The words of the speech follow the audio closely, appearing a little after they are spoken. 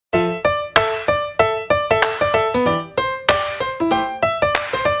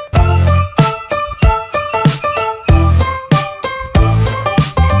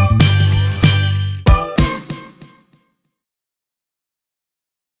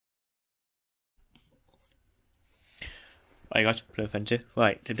Hi guys, Plymouth Fenns here.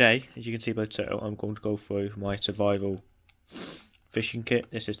 Right, today, as you can see by the title, I'm going to go through my survival fishing kit.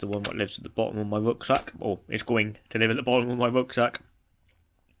 This is the one that lives at the bottom of my rucksack, or it's going to live at the bottom of my rucksack.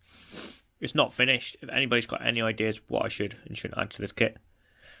 It's not finished. If anybody's got any ideas what I should and shouldn't add to this kit,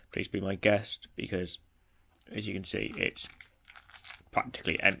 please be my guest, because as you can see, it's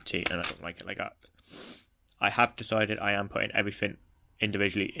practically empty and I don't like it like that. I have decided I am putting everything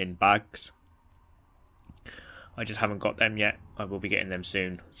individually in bags. I just haven't got them yet. I will be getting them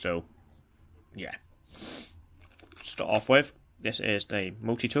soon. So, yeah. To start off with, this is the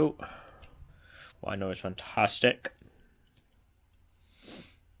multi-tool. What I know is fantastic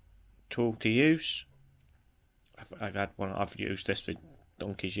tool to use. I've used this for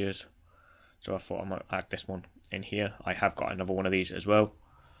donkey's years, so I thought I might add this one in here. I have got another one of these as well,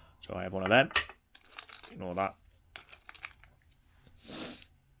 so I have one of them. Ignore that.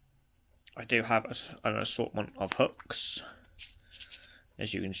 I do have an assortment of hooks.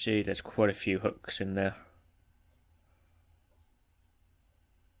 As you can see, there's quite a few hooks in there.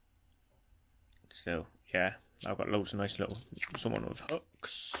 So, yeah, I've got loads of nice little assortment of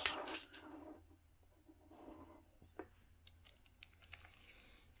hooks.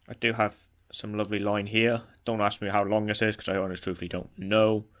 I do have some lovely line here. Don't ask me how long this is, because I honestly truthfully don't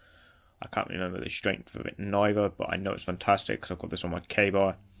know. I can't remember the strength of it neither, but I know it's fantastic because I've got this on my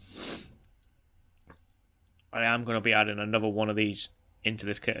K-bar. I am going to be adding another one of these into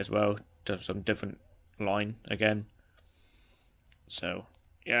this kit as well, to some different line again. So,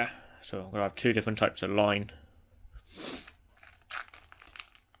 yeah. So I'm going to have two different types of line.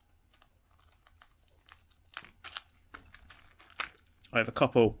 I have a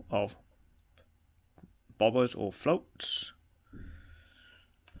couple of bobbers or floats.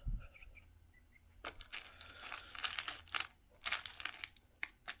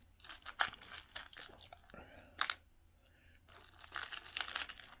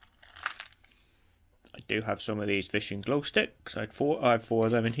 I do have some of these fishing glow sticks. I have four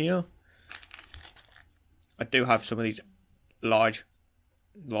of them in here. I do have some of these larger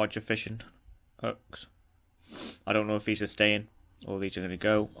fishing hooks. I don't know if these are staying or these are going to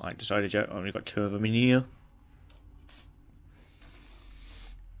go. I decided yet. I've only got two of them in here.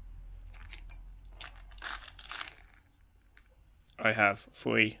 I have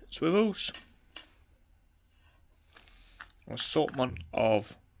 3 swivels. An assortment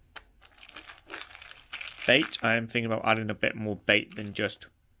of bait. I am thinking about adding a bit more bait than just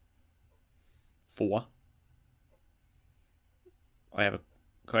 4. I have a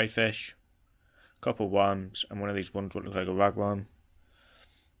crayfish, a couple of worms, and one of these ones what looks like a ragworm.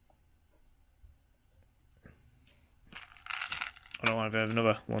 I know I have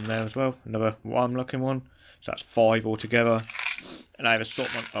another one there as well, another worm looking one. So that's 5 altogether. And I have an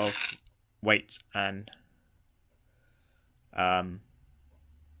assortment of weights and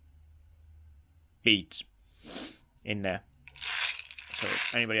beads in there. So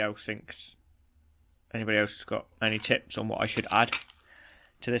if anybody else has got any tips on what I should add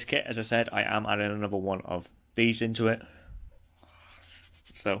to this kit, as I said, I am adding another one of these into it.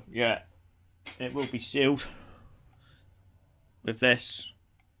 So yeah, it will be sealed with this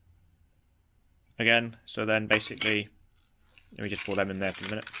again. So then basically, let me just pour them in there for a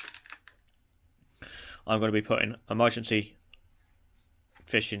minute. I'm going to be putting emergency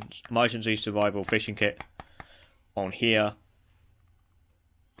survival fishing kit on here,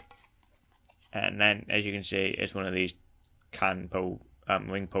 and then as you can see, it's one of these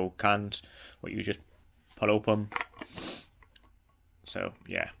ring pull cans what you just pull open. So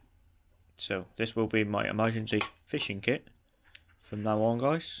yeah, so this will be my emergency fishing kit from now on,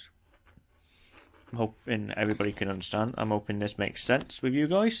 guys. I'm hoping everybody can understand. I'm hoping this makes sense with you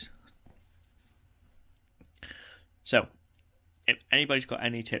guys. So if anybody's got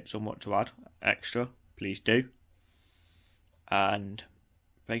any tips on what to add extra, please do. And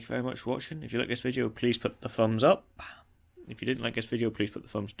thank you very much for watching. If you like this video, please put the thumbs up. If you didn't like this video, please put the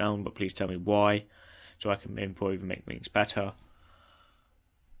thumbs down, but please tell me why, so I can improve and make things better.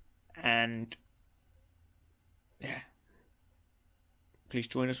 And yeah, please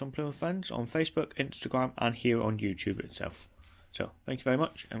join us on Plymouth Fenns on Facebook, Instagram, and here on YouTube itself. So thank you very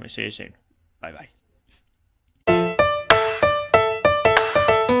much, and we'll see you soon. Bye bye.